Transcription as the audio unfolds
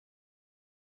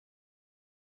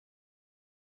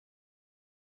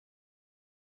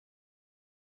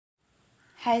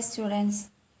Hi students,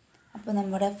 അപ്പോൾ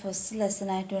നമ്മുടെ first lesson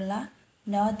ആയിട്ടുള്ള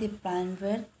നോ ദി പ്ലാൻ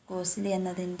വേർഡ് കോഴ്സിൽ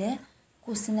എന്നതിൻ്റെ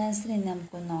ക്വസ്റ്റ്യൻ ആൻസർ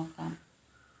നമുക്ക് നോക്കാം.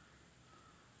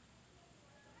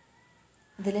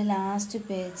 ഇതിൽ ലാസ്റ്റ്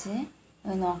പേജ്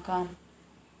നോക്കാം.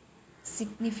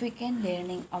 Significant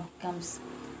learning outcomes.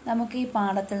 നമുക്ക് ഈ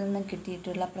പാഠത്തിൽ നിന്നും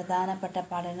കിട്ടിയിട്ടുള്ള പ്രധാനപ്പെട്ട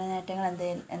പഠന നേട്ടങ്ങൾ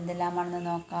എന്തെല്ലാമാണെന്ന്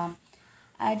നോക്കാം.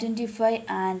 Identify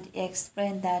and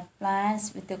explain that plants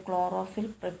with chlorophyll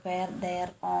prepare their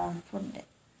own food.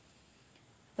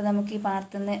 അപ്പോൾ നമുക്ക് ഈ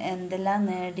പാഠത്തിൽ നിന്ന് എന്തെല്ലാം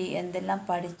നേടി എന്തെല്ലാം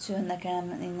പഠിച്ചു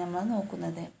എന്നൊക്കെയാണ് നമ്മൾ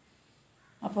നോക്കുന്നത്.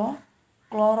 അപ്പോൾ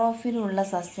ക്ലോറോഫിൽ ഉള്ള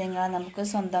സസ്യങ്ങൾ നമുക്ക്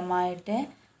സ്വന്തമായിട്ട്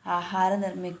ആഹാരം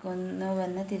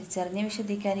നിർമ്മിക്കുന്നുവെന്ന് തിരിച്ചറിഞ്ഞ്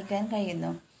വിശദീകരിക്കാൻ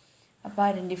കഴിയുന്നു. അപ്പോൾ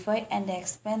identify and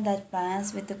explain that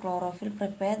plants with chlorophyll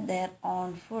prepare their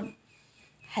own food.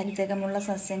 ഹരിതകമുള്ള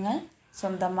സസ്യങ്ങൾ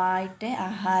സ്വന്തമായിട്ട്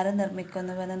ആഹാരം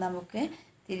നിർമ്മിക്കുന്നുവെന്ന് നമുക്ക്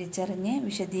തിരിച്ചറിഞ്ഞ്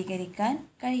വിശദീകരിക്കാൻ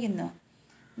കഴിയുന്നു.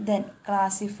 Then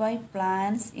classify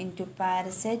plants into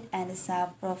parasite and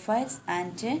saprophytes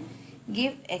and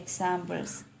give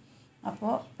examples.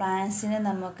 അപ്പോൾ പ്ലാന്റ്സിനെ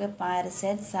നമുക്ക്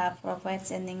പാരസൈറ്റ്,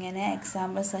 സാപ്രോഫൈറ്റ്സ് എന്നിങ്ങനെ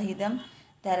എക്സാമ്പിൾ സഹിതം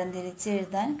തരംതിരിച്ച്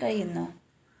എഴുതാൻ കഴിയുന്നു.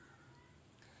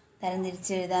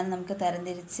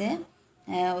 തരംതിരിച്ച്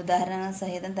ഉദാഹരണങ്ങൾ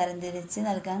സഹിതം തരംതിരിച്ച്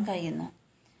നൽകാൻ കഴിയുന്നു.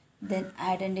 Then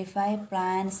identify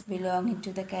plants belonging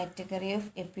to the category of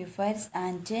epiphytes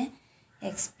and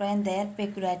explain their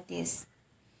peculiarities.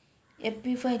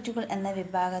 എപ്പിഫൈറ്റുകൾ എന്ന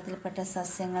വിഭാഗത്തിൽപ്പെട്ട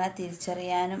സസ്യങ്ങളെ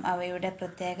തിരിച്ചറിയാനും അവയുടെ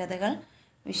പ്രത്യേകതകൾ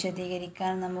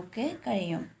വിശദീകരിക്കാൻ നമുക്ക്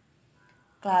കഴിയും.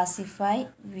 Classify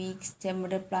week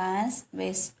stemmed plants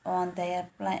based on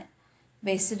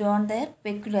their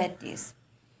peculiarities.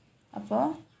 അപ്പോൾ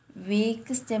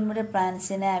വീക്ക് സ്റ്റെംഡ്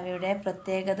പ്ലാന്റ്സിനെ അവയുടെ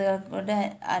പ്രത്യേകതകളുടെ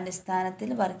അടിസ്ഥാനത്തിൽ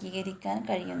വർഗീകരിക്കാൻ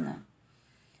കഴിയുന്നു.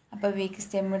 അപ്പോൾ വീക്ക്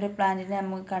സ്റ്റെംഡ് പ്ലാന്റിനെ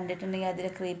നമുക്ക് കണ്ടിട്ടുണ്ടെങ്കിൽ അതിൽ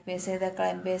ക്രീപ്പേഴ്സ് ചെയ്ത,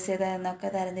 ക്ലൈംബേഴ്സ് ചെയ്ത എന്നൊക്കെ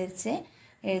തരംതിരിച്ച്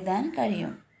എഴുതാൻ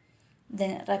കഴിയും.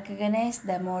 Then recognize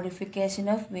the modification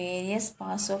of various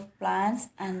parts of plants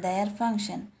and their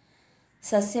function.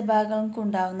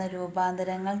 സസ്യഭാഗങ്ങൾക്കുണ്ടാവുന്ന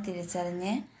രൂപാന്തരങ്ങൾ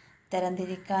തിരിച്ചറിഞ്ഞ്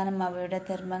തരംതിരിക്കാനും അവയുടെ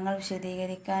ധർമ്മങ്ങൾ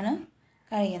വിശദീകരിക്കാനും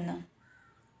കഴിയുന്നു.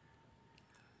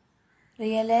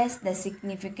 Realize the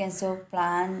significance of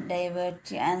plant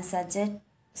diversity and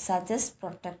suggest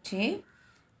protective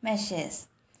measures.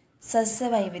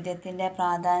 സസ്യവൈവിധ്യത്തിൻ്റെ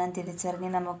പ്രാധാന്യം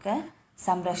തിരിച്ചറിഞ്ഞ് നമുക്ക്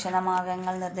സംരക്ഷണ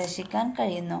മാർഗങ്ങൾ നിർദ്ദേശിക്കാൻ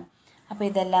കഴിയുന്നു. അപ്പോൾ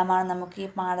ഇതെല്ലാമാണ് നമുക്ക് ഈ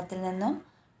പാഠത്തിൽ നിന്നും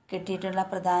കിട്ടിയിട്ടുള്ള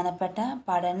പ്രധാനപ്പെട്ട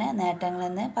പഠന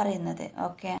നേട്ടങ്ങളെന്ന് പറയുന്നത്.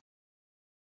 Okay,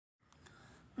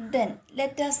 then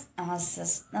let us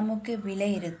assess. നമുക്ക്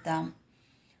വിലയിരുത്താം,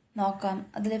 നോക്കാം.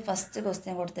 അതിൽ ഫസ്റ്റ്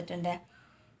ക്വസ്റ്റ്യൻ കൊടുത്തിട്ടുണ്ട്.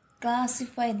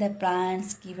 Classify the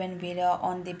plants given below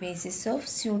on the basis of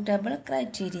suitable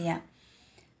criteria.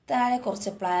 താഴെ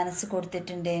കുറച്ച് പ്ലാന്റ്സ്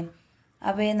കൊടുത്തിട്ടുണ്ട്.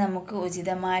 അവയെ നമുക്ക്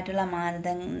ഉചിതമായിട്ടുള്ള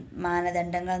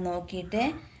മാനദണ്ഡങ്ങൾ നോക്കിയിട്ട്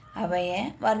അവയെ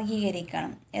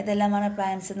വർഗീകരിക്കണം. ഏതെല്ലാമാണ്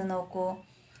പ്ലാന്റ്സ് എന്ന് നോക്കൂ.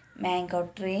 Mango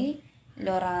tree,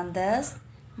 Loranthus,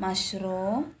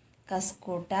 mushroom,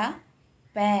 കസ്കൂട്ട,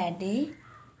 paddy,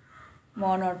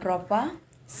 Monotropa,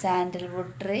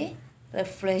 sandalwood tree,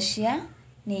 Rafflesia,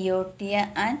 Neottia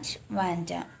and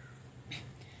Wanda.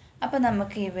 അപ്പോൾ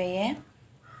നമുക്ക് ഇവയെ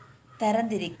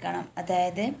തരംതിരിക്കണം.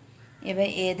 അതായത് ഇവ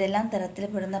ഏതെല്ലാം തരത്തിൽ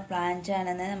പെടുന്ന പ്ലാന്റ്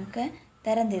ആണെന്ന് നമുക്ക്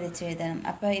തരംതിരിച്ചെഴുതണം.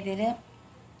 അപ്പോൾ ഇതിൽ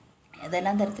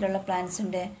ഏതെല്ലാം തരത്തിലുള്ള പ്ലാന്റ്സ്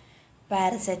ഉണ്ട്?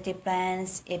 പാരസൈറ്റിക്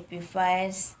പ്ലാന്റ്സ്,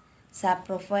 എപ്പിഫൈറ്റ്സ്,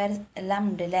 സാപ്രോഫൈറ്റ്സ് എല്ലാം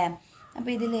ഉണ്ട് അല്ലേ.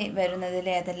 അപ്പോൾ ഇതിൽ വരുന്നതിൽ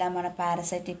ഏതെല്ലാമാണ്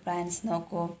പാരസൈറ്റിക് പ്ലാന്റ്സ്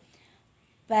നോക്കൂ.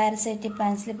 പാരസൈറ്റിക്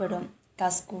പ്ലാന്റ്സിൽ പെടും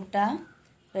കസ്കൂട്ട,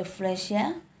 Rafflesia,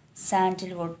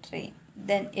 sandalwood tree.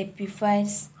 Then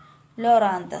epiphytes,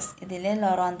 Loranthus. ഇതിൽ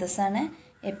ലൊറാന്തസ് ആണ്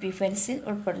എപ്പിഫൈറ്റ്സിൽ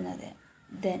ഉൾപ്പെടുന്നത്.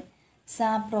 ദെൻ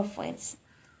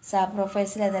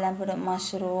സാപ്രോഫൈറ്റ്സിൽ ഏതെല്ലാം പെടും?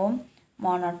 Mushroom,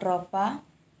 Monotropa,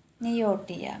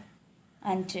 Neottia.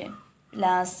 And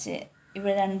last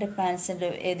ഇവിടെ രണ്ട് പ്ലാന്റ്സ് ഉണ്ട്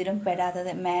ഏതിലും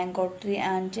പെടാത്തത്, mango tree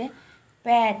and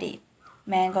paddy.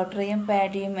 Mango ട്രീയും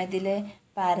പാഡിയും ഇതിൽ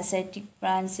പാരസൈറ്റിക്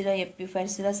പ്ലാന്റ്സിലോ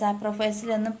എപ്പിഫൈറ്റ്സിലോ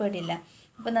സാപ്രോഫൈറ്റ്സിലോ ഒന്നും പെടില്ല.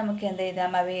 അപ്പോൾ നമുക്ക് എന്ത്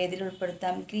എഴുതാം? അവ ഏതിൽ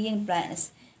ഉൾപ്പെടുത്താം? ഗ്രീൻ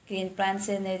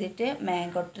പ്ലാന്റ്സ് എന്ന് എഴുതിയിട്ട്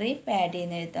മാംഗോ ട്രീ, പാഡി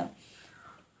എന്ന് എഴുതാം.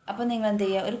 അപ്പോൾ നിങ്ങൾ എന്ത്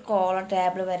ചെയ്യുക? ഒരു കോളം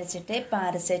ടേബിൾ വരച്ചിട്ട്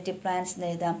പാരസൈറ്റിക് പ്ലാന്റ്സ് എന്ന്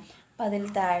എഴുതാം. അപ്പോൾ അതിൽ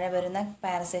താഴെ വരുന്ന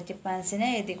പാരസൈറ്റിക് പ്ലാന്റ്സിനെ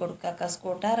എഴുതി കൊടുക്കുക.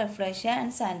 കസ്കൂട്ട, Rafflesia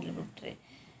and sandalwood tree.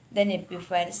 Then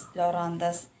epiphytes,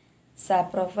 Loranthus,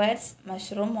 saprophytes,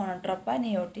 mushroom, Monotropa,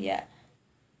 Neottia.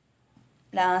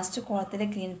 Last കോളത്തിൽ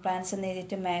ഗ്രീൻ പ്ലാന്റ്സ് എന്ന്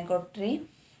എഴുതിയിട്ട് മാംഗോ ട്രീ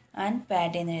ആൻഡ്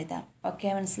പാഡി എന്ന് എഴുതാം. ഓക്കെ,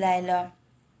 മനസ്സിലായല്ലോ.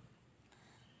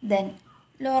 Then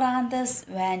Loranthus,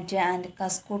 Wanda and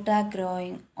കസ്കൂട്ട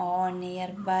growing on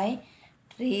near by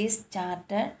trees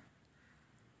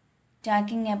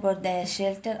talking about their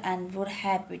shelter and wood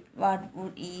habit. What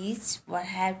would each one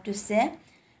have to say?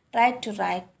 Try to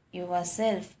write your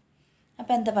self.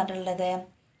 അപ്പോൾ എന്താ പറഞ്ഞിട്ടുള്ളത്?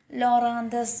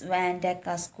 ലോറാന്തസ് Wanda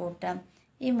കസ്കൂട്ടം,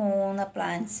 ഈ 3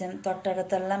 പ്ലാന്റ്സും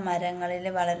തൊട്ടടുത്തുള്ള മരങ്ങളിൽ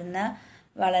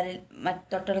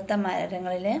തൊട്ടടുത്ത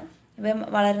മരങ്ങളിൽ ഇവ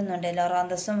വളരുന്നുണ്ട്.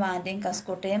 ലോറാന്തസും വാൻഡയും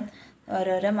കസ്കൂട്ടയും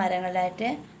ഓരോരോ മരങ്ങളിലായിട്ട്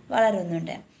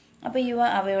വളരുന്നുണ്ട്. അപ്പോൾ ഇവ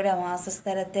അവയുടെ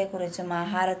വാസസ്ഥലത്തെക്കുറിച്ചും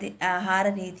ആഹാര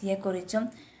രീതിയെക്കുറിച്ചും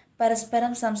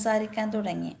പരസ്പരം സംസാരിക്കാൻ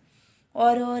തുടങ്ങി.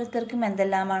 ഓരോരുത്തർക്കും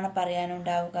എന്തെല്ലാമാണ്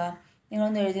പറയാനുണ്ടാവുക?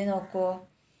 നിങ്ങളൊന്ന് എഴുതി നോക്കൂ.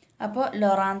 അപ്പോൾ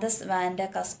ലോറാന്തസ് വാൻഡ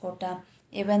കസ്കൂട്ട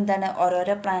ഇവ എന്താണ്?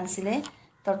 ഓരോരോ പ്ലാന്റ്സിൽ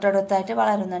തൊട്ടടുത്തായിട്ട്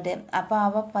വളരുന്നുണ്ട്. അപ്പോൾ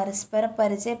അവ പരസ്പരം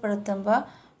പരിചയപ്പെടുത്തുമ്പോൾ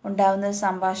ഉണ്ടാകുന്ന ഒരു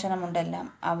സംഭാഷണമുണ്ടല്ലോ,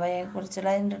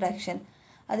 അവയെക്കുറിച്ചുള്ള ഇൻട്രൊഡക്ഷൻ,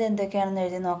 അതെന്തൊക്കെയാണെന്ന്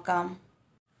എഴുതി നോക്കാം.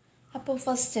 അപ്പോൾ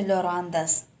ഫസ്റ്റ്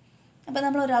ലോറാന്തസ്. അപ്പോൾ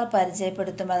നമ്മൾ ഒരാൾ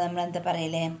പരിചയപ്പെടുത്തുമ്പോൾ നമ്മൾ എന്താ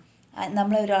പറയില്ലേ?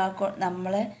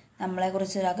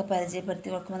 നമ്മളെക്കുറിച്ച് ഒരാൾക്ക് പരിചയപ്പെടുത്തി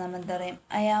കൊടുക്കുമ്പോൾ നമ്മൾ എന്താ പറയും?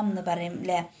 അയാം എന്ന് പറയും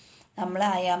അല്ലേ? നമ്മൾ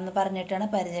അയാം എന്ന് പറഞ്ഞിട്ടാണ്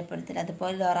പരിചയപ്പെടുത്തൽ.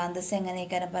 അതുപോലെ ലോറാന്തസ്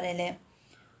എങ്ങനെയൊക്കെ പറയലേ?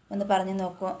 ഒന്ന് പറഞ്ഞു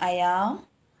നോക്കൂ. I am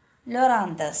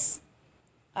ലോറാന്തസ്.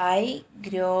 I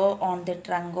grow on the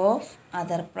trunk of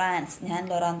other plants. ഞാൻ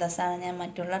ലോറാന്തസ് ആണ്, ഞാൻ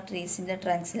മറ്റുള്ള ട്രീസിൻ്റെ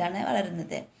ട്രങ്ക്സിലാണ്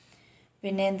വളരുന്നത്.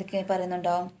 പിന്നെ എന്തൊക്കെ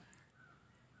പറയുന്നുണ്ടോ?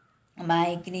 My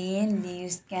green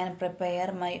leaves can prepare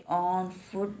my own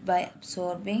food by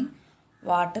absorbing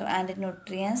water and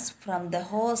nutrients from the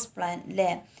host plant.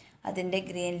 അല്ലേ? അതിൻ്റെ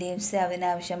ഗ്രീൻ ലീവ്സ്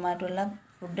അതിനാവശ്യമായിട്ടുള്ള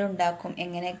ഫുഡ് ഉണ്ടാക്കും.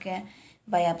 എങ്ങനെയൊക്കെ?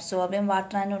 By absorbing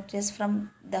water and nutrients from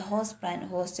the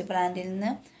host പ്ലാന്റിൽ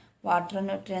നിന്ന് വാട്ടർ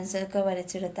ന്യൂട്രിയൻസ് ഒക്കെ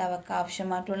വലിച്ചെടുത്ത് അവർക്ക്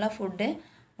ആവശ്യമായിട്ടുള്ള ഫുഡ്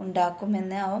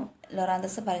ഉണ്ടാക്കുമെന്ന്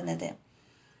ലോറാന്തസ് പറയുന്നത്.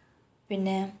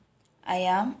 പിന്നെ ഐ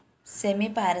ആം സെമി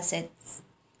പാരസൈറ്റ്സ്.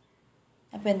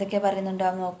 അപ്പോൾ എന്തൊക്കെയാണ്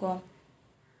പറയുന്നുണ്ടാവും നോക്കൂ,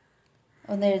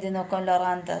 ഒന്ന് എഴുതി നോക്കാം.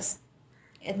 ലോറാന്തസ്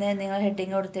എന്ന് നിങ്ങൾ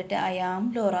ഹെഡിങ് കൊടുത്തിട്ട് I am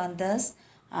ലോറാന്തസ്,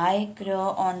 I grow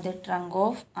on the trunk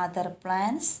of other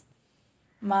plants,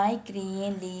 my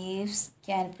green leaves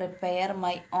can prepare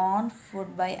my own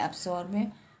food by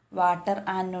absorbing water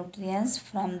and nutrients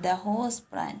from the host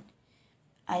plant.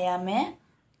 I am a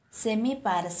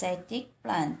semi-parasitic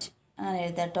plant. അങ്ങനെ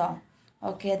എഴുതട്ടോ.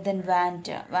 Okay, then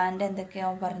want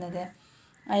എന്തൊക്കെയാണ് പറയുന്നത്?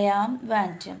 I am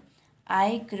want, I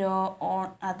grow on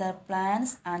other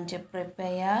plants and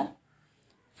prepare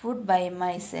food by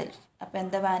myself. അപ്പോൾ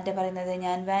എന്താ want പറയുന്നത്?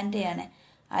 ഞാൻ വാൻഡയാണ്.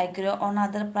 I grow on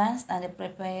other plants and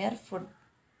prepare food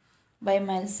by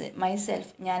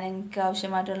myself. ഞാൻ എനിക്ക്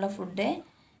ആവശ്യമായിട്ടുള്ള ഫുഡ്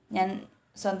ഞാൻ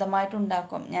സ്വന്തമായിട്ട്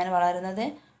ഉണ്ടാക്കും. ഞാൻ വളരുന്നത്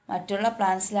മറ്റുള്ള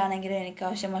പ്ലാന്റ്സിലാണെങ്കിലും എനിക്ക്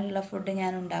ആവശ്യമായിട്ടുള്ള ഫുഡ്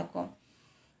ഞാൻ ഉണ്ടാക്കും.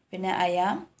 പിന്നെ ഐ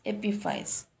ആം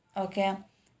എപ്പിഫൈസ്. ഓക്കെ,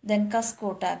 ദെൻ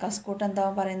കസ്കൂട്ട എന്താ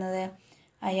പറയുന്നത്?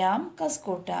 I am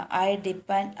കസ്കൂട്ട, I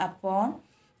depend upon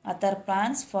other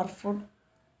plants for food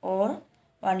or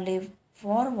only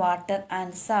four water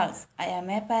and salts. I am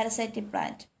a parasitic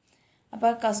plant.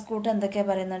 അപ്പോൾ കസ്കൂട്ട എന്തൊക്കെയാണ്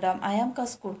പറയുന്നുണ്ടാവും? ഐ ആം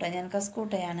കസ്കൂട്ട, ഞാൻ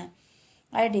കസ്കൂട്ടയാണ്.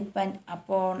 I depend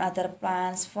upon other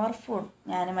plants for food,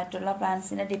 ഞാൻ മറ്റുള്ള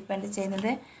പ്ലാന്റ്സിനെ depend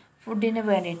ചെയ്യുന്നത് ഫുഡിന്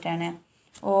വേണ്ടിയിട്ടാണ്.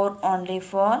 Or only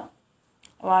four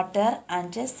water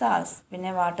and salts,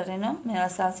 പിന്നെ വാട്ടറിനും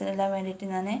mineral സാൾട്ട്സിനെല്ലാം വേണ്ടിയിട്ട്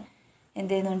ഞാൻ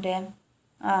എന്ത് ചെയ്യുന്നുണ്ട്?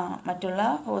 മറ്റുള്ള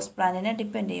ഹോസ്റ്റ് പ്ലാന്റിനെ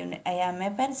ഡിപ്പെൻഡ് ചെയ്യുന്നുണ്ട്. I am a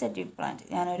parasitic plant,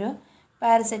 ഞാനൊരു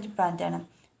പാരസൈറ്റിക് പ്ലാന്റാണ്.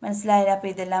 മനസ്സിലായില്ല?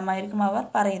 അപ്പോൾ ഇതെല്ലാമായിരിക്കും അവർ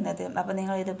പറയുന്നത്. അപ്പോൾ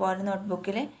നിങ്ങൾ ഇതുപോലെ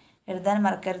നോട്ട്ബുക്കിൽ എഴുതാൻ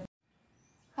മറക്കരുത്.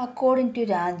 According to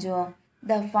Raju,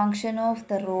 the function of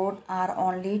the root are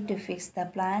only to fix the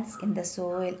plants in the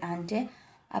soil and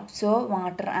absorb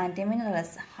water and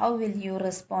minerals. How will you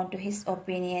respond to his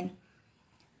opinion?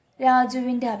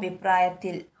 രാജുവിൻ്റെ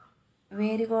അഭിപ്രായത്തിൽ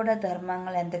വേരുകോട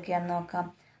ധർമ്മങ്ങൾ എന്തൊക്കെയാണെന്ന് നോക്കാം.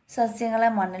 സസ്യങ്ങളെ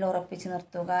മണ്ണിൽ ഉറപ്പിച്ചു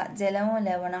നിർത്തുക, ജലവും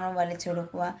ലവണങ്ങളും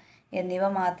വലിച്ചെടുക്കുക എന്നിവ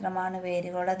മാത്രമാണ്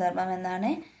വേരുകോട ധർമ്മം എന്നാണ്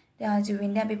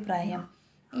രാജുവിൻ്റെ അഭിപ്രായം.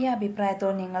 ഈ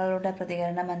അഭിപ്രായത്തോട് നിങ്ങളുടെ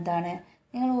പ്രതികരണം എന്താണ്?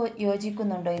 നിങ്ങൾ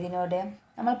യോജിക്കുന്നുണ്ടോ ഇതിനോട്?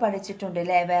 നമ്മൾ പഠിച്ചിട്ടുണ്ട്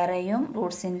അല്ലേ വേറെയും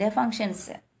റൂട്ട്സിൻ്റെ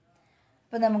ഫങ്ഷൻസ്.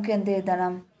 അപ്പോൾ നമുക്ക് എന്ത്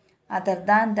എഴുതണം? Other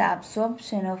than the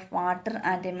absorption of water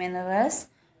and minerals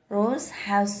Roots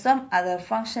have some other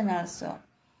function also.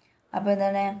 അപ്പോൾ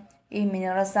എന്താണ്? ഈ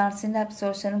മിനറൽ സാൾട്ട്സിൻ്റെ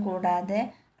അബ്സോർപ്ഷൻ കൂടാതെ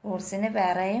റൂട്ട്സിന്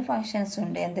വേറെയും ഫങ്ഷൻസ്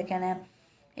ഉണ്ട്. എന്തൊക്കെയാണ്?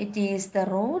 It is the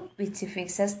root which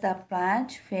fixes the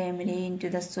plant family in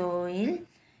to the soil.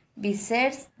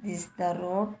 Besides this, the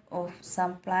root of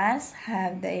some plants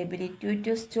have the ability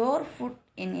to store food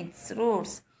in its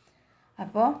roots.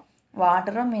 അപ്പോൾ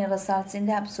വാട്ടറും mineral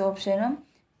സാൾട്ട്സിൻ്റെ അബ്സോർപ്ഷനും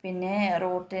പിന്നെ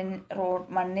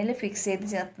മണ്ണിൽ fix ചെയ്ത്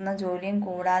ചേർത്തുന്ന ജോലിയും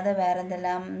കൂടാതെ വേറെ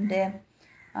എന്തെല്ലാം ഉണ്ട്?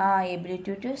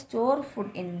 Ability to store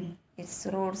food in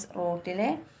its Roots. റൂട്ടിൽ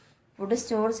ഫുഡ്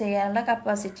സ്റ്റോർ ചെയ്യാനുള്ള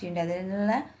കപ്പാസിറ്റി ഉണ്ട്,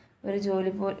 അതിനുള്ള ഒരു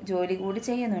ജോലി കൂടി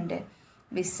ചെയ്യുന്നുണ്ട്.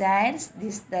 Besides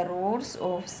this, the roots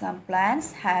of some plants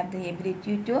have the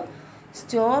ability to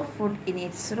store food in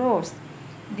its roots.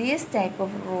 These type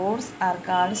of roots are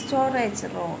called storage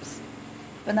roots.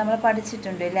 ഇപ്പം നമ്മൾ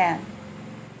പഠിച്ചിട്ടുണ്ട് അല്ലേ,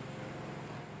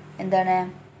 എന്താണ്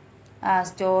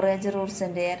സ്റ്റോറേജ് റൂട്ട്സ്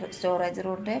ഉണ്ട്. സ്റ്റോറേജ്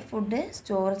റൂട്ട് ഫുഡ്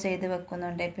സ്റ്റോർ ചെയ്ത്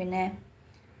വെക്കുന്നുണ്ട്. പിന്നെ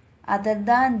other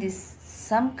than this,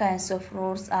 some kinds of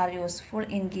roots are useful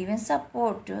in giving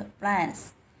support to plants.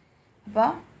 അപ്പോൾ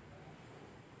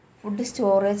ഫുഡ്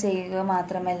സ്റ്റോർ ചെയ്യുക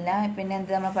മാത്രമല്ല, പിന്നെ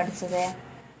എന്ത് നമ്മൾ പഠിച്ചത്,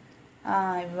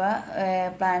 ഇവ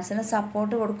പ്ലാന്റ്സിന്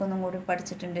സപ്പോർട്ട് കൊടുക്കുന്നതും കൂടി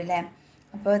പഠിച്ചിട്ടുണ്ട് അല്ലേ.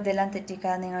 അപ്പോൾ ഇതെല്ലാം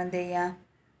തെറ്റിക്കാതെ നിങ്ങൾ എന്ത് ചെയ്യുക,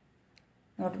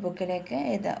 നോട്ട്ബുക്കിലേക്ക്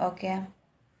എഴുതുക. Okay.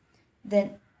 Then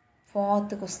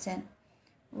fourth question.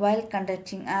 While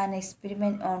conducting an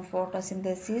experiment on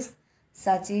photosynthesis,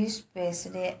 Sajesh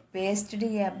pasted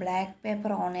a black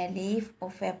paper on a leaf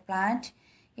of a plant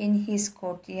in his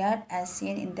courtyard as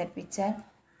seen in the picture.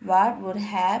 What would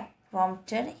have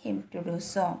prompted him to do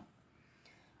so?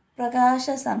 പ്രകാശ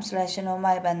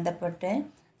സംശ്ലേഷണവുമായി ബന്ധപ്പെട്ട്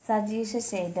സജീഷ്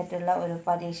ചെയ്തിട്ടുള്ള ഒരു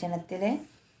പരീക്ഷണത്തിൽ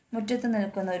മുറ്റത്ത്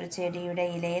നിൽക്കുന്ന ഒരു ചെടിയുടെ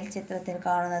ഇലയിൽ ചിത്രത്തിൽ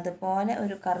കാണുന്നത് പോലെ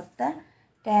ഒരു കറുത്ത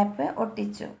ടാപ്പ്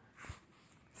ഒട്ടിച്ചു.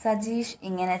 സജീഷ്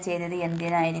ഇങ്ങനെ ചെയ്തത്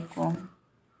എന്തിനായിരിക്കും?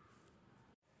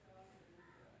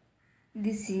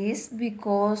 This is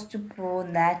because to prove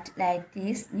that light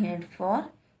is needed for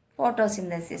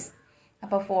photosynthesis.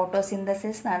 അപ്പോൾ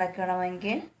ഫോട്ടോസിന്തസിസ്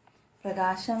നടക്കണമെങ്കിൽ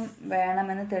പ്രകാശം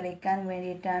വേണമെന്ന് തെളിയിക്കാൻ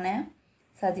വേണ്ടിയിട്ടാണ്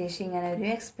സജീഷ് ഇങ്ങനെ ഒരു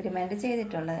എക്സ്പെരിമെൻറ്റ്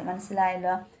ചെയ്തിട്ടുള്ളത്.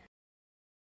 മനസ്സിലായല്ലോ?